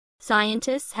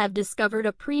Scientists have discovered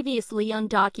a previously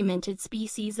undocumented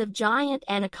species of giant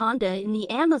anaconda in the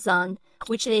Amazon,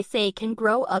 which they say can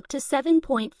grow up to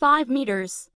 7.5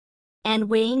 meters and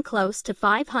weighing close to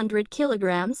 500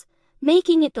 kilograms,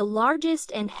 making it the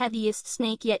largest and heaviest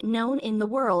snake yet known in the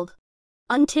world.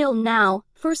 Until now,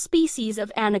 4 species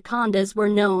of anacondas were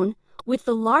known, with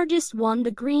the largest one the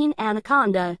green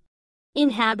anaconda,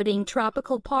 inhabiting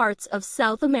tropical parts of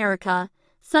South America,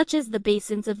 such as the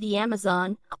basins of the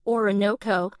Amazon,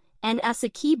 Orinoco, and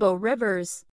Essequibo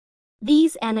rivers.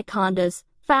 These anacondas,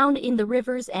 found in the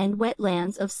rivers and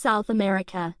wetlands of South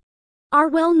America, are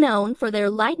well known for their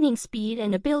lightning speed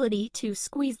and ability to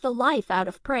squeeze the life out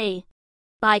of prey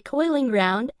by coiling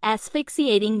round,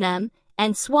 asphyxiating them,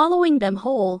 and swallowing them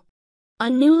whole. A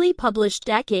newly published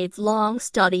decades-long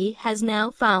study has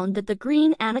now found that the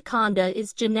green anaconda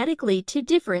is genetically 2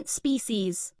 different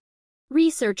species.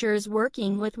 Researchers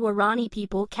working with Waorani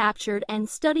people captured and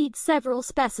studied several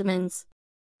specimens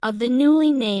of the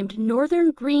newly named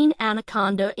northern green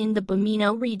anaconda in the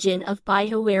Bamino region of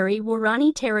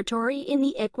Bihoari-Waorani territory in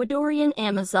the Ecuadorian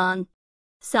Amazon.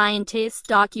 Scientists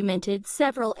documented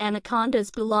several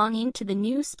anacondas belonging to the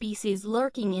new species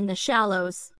lurking in the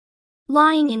shallows,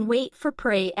 lying in wait for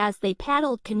prey as they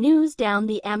paddled canoes down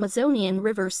the Amazonian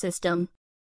river system.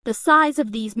 The size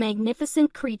of these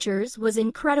magnificent creatures was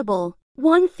incredible.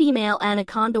 One female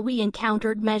anaconda we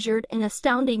encountered measured an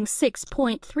astounding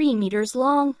 6.3 meters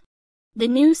long. The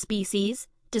new species,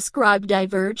 described,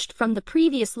 diverged from the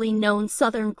previously known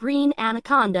southern green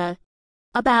anaconda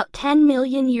about 10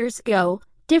 million years ago,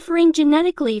 differing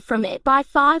genetically from it by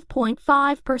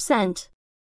 5.5%.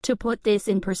 To put this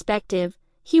in perspective,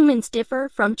 humans differ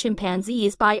from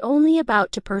chimpanzees by only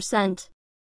about 2%.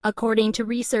 According to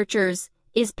researchers,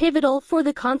 is pivotal for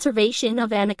the conservation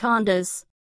of anacondas,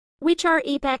 which are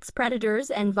apex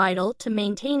predators and vital to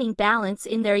maintaining balance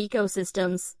in their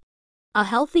ecosystems. A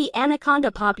healthy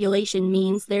anaconda population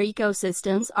means their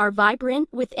ecosystems are vibrant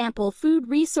with ample food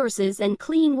resources and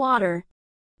clean water,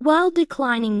 while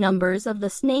declining numbers of the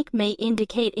snake may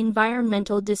indicate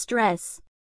environmental distress.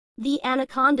 The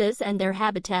anacondas and their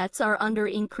habitats are under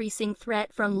increasing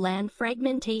threat from land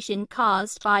fragmentation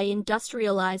caused by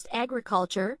industrialized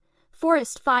agriculture,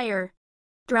 forest fire,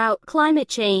 drought, climate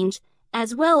change,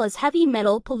 as well as heavy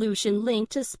metal pollution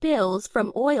linked to spills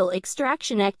from oil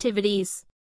extraction activities.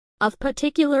 Of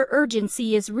particular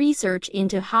urgency is research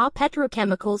into how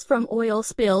petrochemicals from oil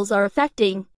spills are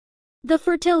affecting the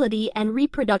fertility and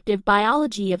reproductive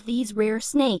biology of these rare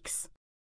snakes.